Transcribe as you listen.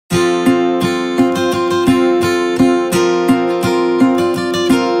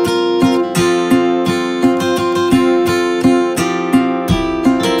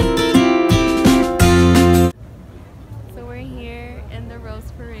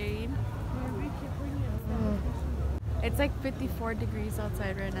parade. It's like 54 degrees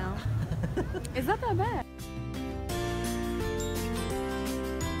outside right now. It's not that bad.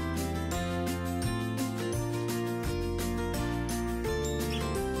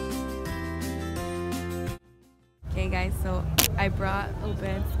 Okay guys, so I brought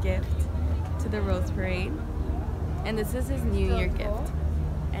Obed's gift to the Rose Parade. And this is his New Year gift.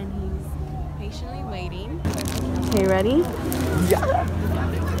 And he's patiently waiting. Okay, ready? Yeah!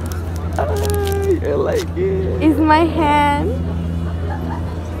 I like it. Is my hand.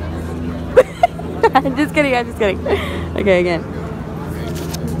 I'm just kidding, I'm just kidding. Okay, again.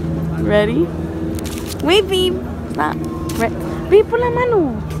 Ready? Wait, babe. Stop. Babe, put la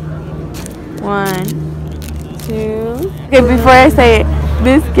mano. 1, 2. Okay, before I say it,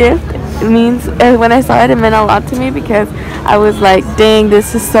 this gift means, when I saw it, it meant a lot to me because I was like, dang,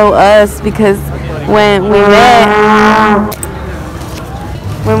 this is so us. Because when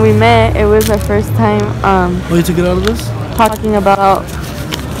we met, it was our first time. Oh, you took it out of this? Talking about,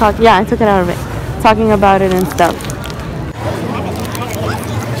 yeah, I took it out of it. Talking about it and stuff.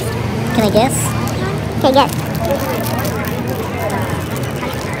 Can I guess? Okay, guess.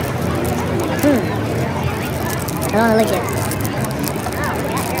 I don't want to lick it.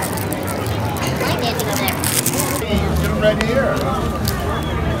 Get them right here.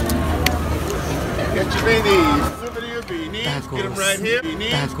 Get your beanies. Souvenir beanies. Get them right here.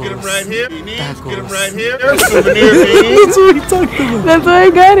 Beanies. Get them right here. Beanies. Get them right here. Souvenir beanies. That's what we talked about. That's why I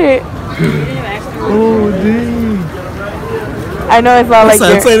got it. Oh, dang. I know it's not like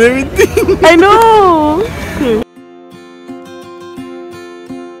That's and everything. I know.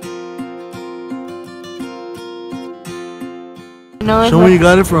 Show me where you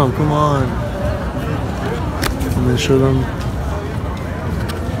got it from. Come on. And then show them.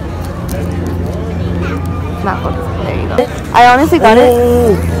 Not focusing. There you go. I honestly got it.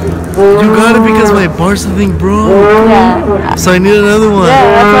 You got it because my bar thing broke. Yeah. So I need another one. Yeah,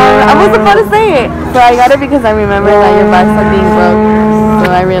 that's why I was about to say it. So I got it because I remember that your bar thing broke.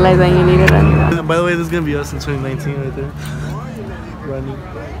 So I realized that you needed it. By the way, this is gonna be us in 2019 right there. Running.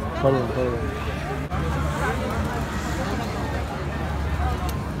 Hold on.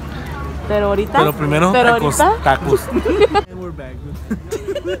 Pero primero, tacos. And we're back.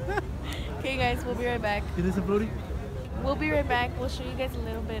 Okay guys, we'll be right back. Is this a floaty? We'll be right back. We'll show you guys a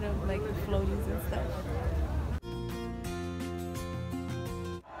little bit of like the floaties and stuff.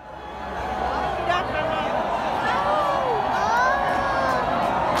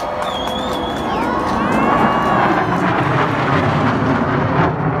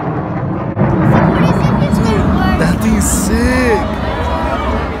 That thing's sick.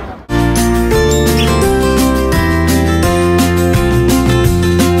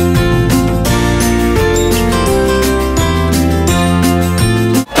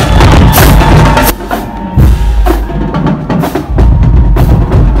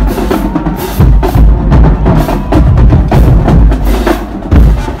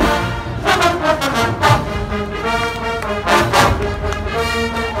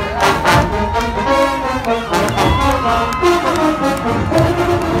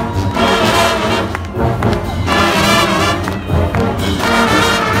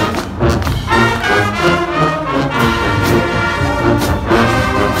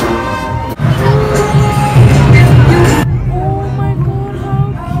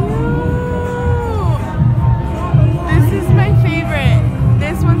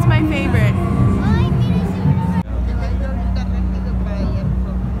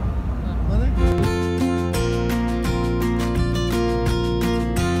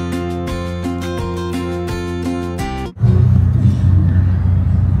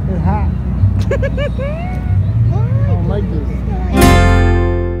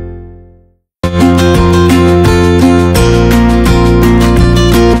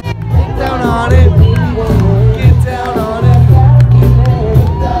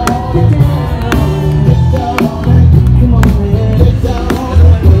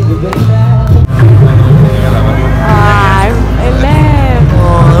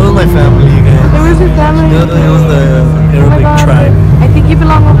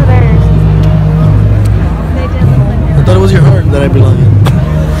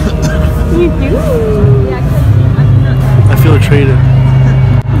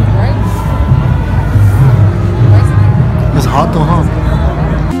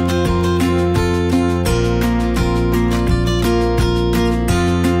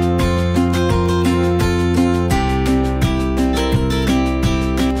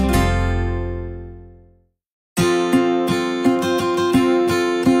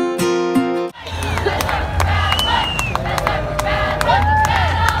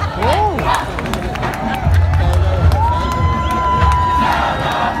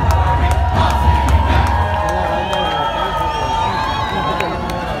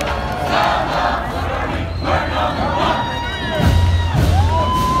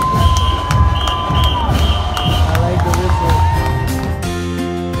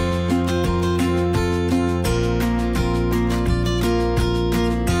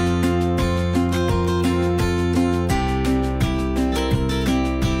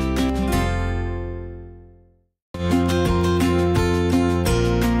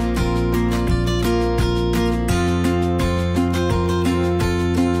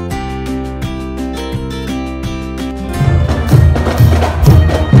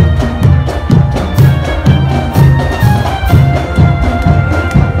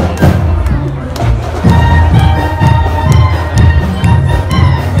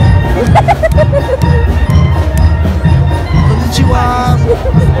 Say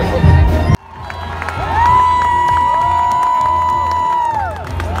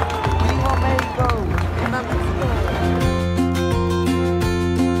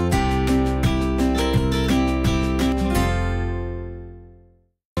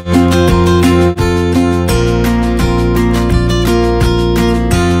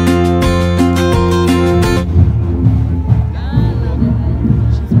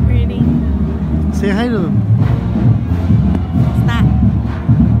hi to them.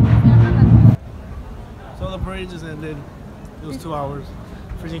 So the parade just ended. It was 2 hours.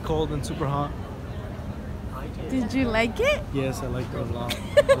 Freezing cold and super hot. Did you like it? Yes, I liked it a lot.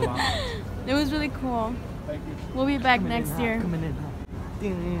 It was really cool. We'll be back next year. Coming in.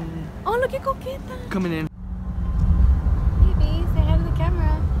 Oh, look at Coqueta. Coming in. Baby, say hi to the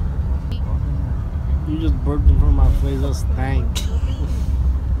camera. You just burped in front of my face. That stank.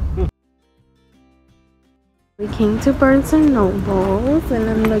 We came to Barnes & Nobles and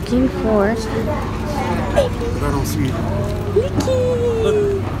I'm looking for I don't see it.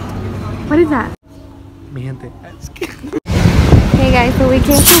 Mickey. What is that? Mi gente. Hey guys, so we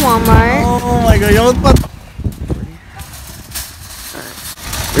came to Walmart. Oh my god, yo.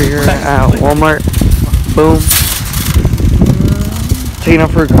 We're here at Walmart. Boom. Taking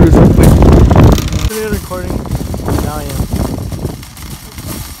off for a cruise real quick. Are recording? Now I am.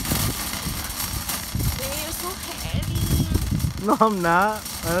 You're so heavy. No, I'm not.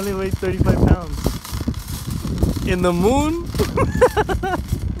 I only weigh 35 pounds. In the moon?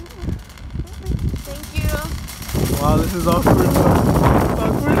 Thank you. Wow, this is awkward.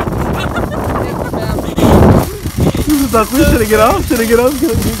 Awkward? This is awkward. Should I get off? Should I get off?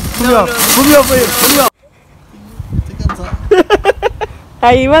 Put me off. Put me off, wait. Put me off.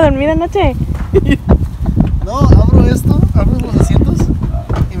 Ahí iba a dormir anoche. No, abro esto, abro los asientos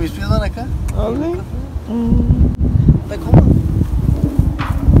y mis pies van acá. Okay. Está cómodo.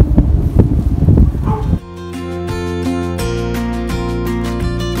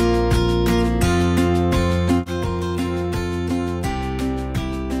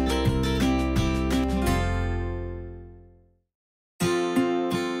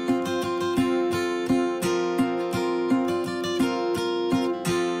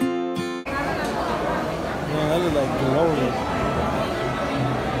 Like glowing.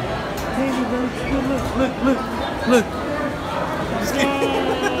 Look. Just kidding.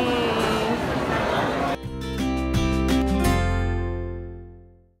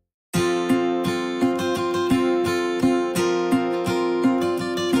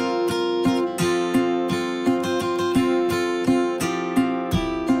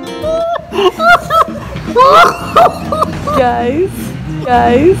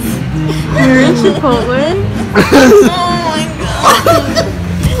 Guys, we're in Chipotle.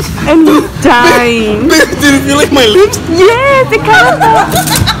 And he's dying. Did it feel like my lips? Yes, it kind of felt.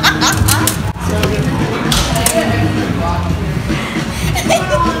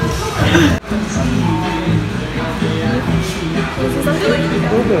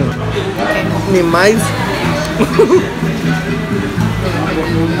 Mi mais.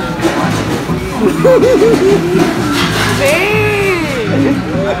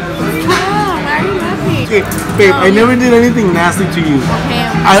 Okay, babe, I never did anything nasty to you. Okay.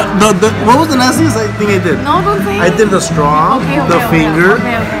 What was the nastiest thing I did? No, don't say I did the straw, the finger,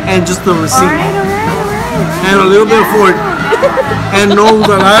 and just the receipt. Alright. And a little bit of fork. And nose,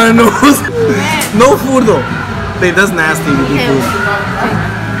 a lot of nose. No food though. Babe, that's nasty to do food.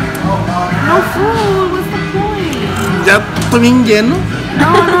 No food, what's the point? ¿Ya estoy bien lleno?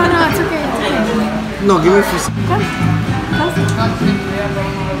 No, it's okay. No, give me food.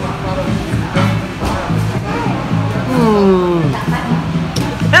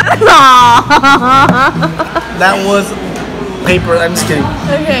 That was paper. I'm just kidding.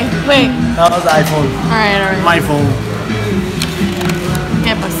 Okay, wait. That was the iPhone. Alright. My phone.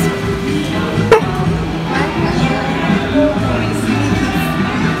 ¿Qué pasa?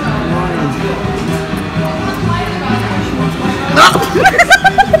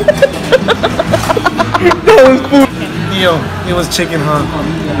 That was food. Yo, it was chicken, huh?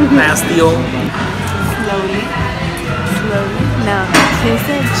 Nasty. Slowly. Now, kiss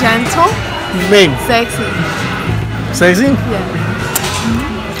it gentle, Babe, sexy. sexy? Yeah.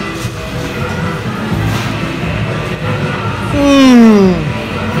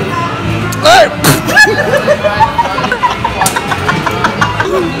 Hey!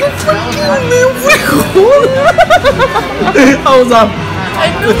 I was up. I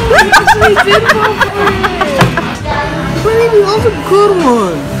know, we actually did go for it. Baby, that was a good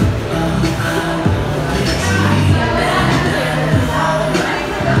one.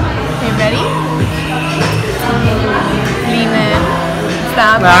 Okay, ready? Lean in.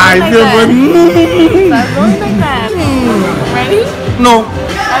 Stop I going like feel that. good. Stop going like that. Ready? No.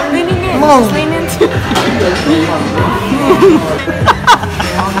 I'm leaning in. No. Just lean into.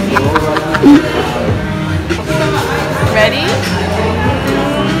 Ready?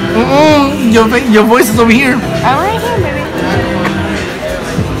 Your voice is over here. I'm right here, baby.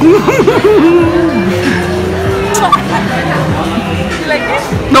 You like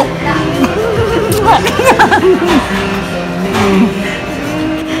it? No.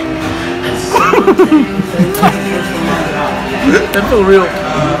 That felt real.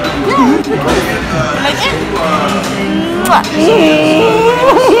 Like it?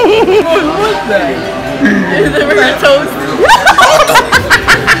 Is it for toast?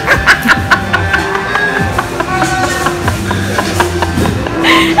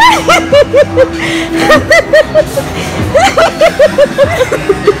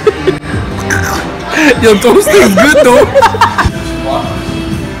 Your toast is good though.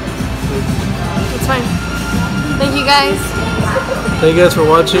 It's fine. Thank you guys. Thank you guys for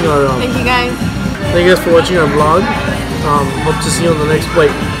watching our Thank you guys. thank you guys for watching our vlog. Hope to see you on the next.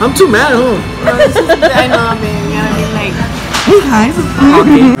 Wait, I'm too mad at home. No, this is, I know, babe. You gotta be like. Hey guys.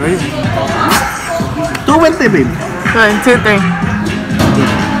 Okay. Ready? Tú vente, baby. 1, 2, 3.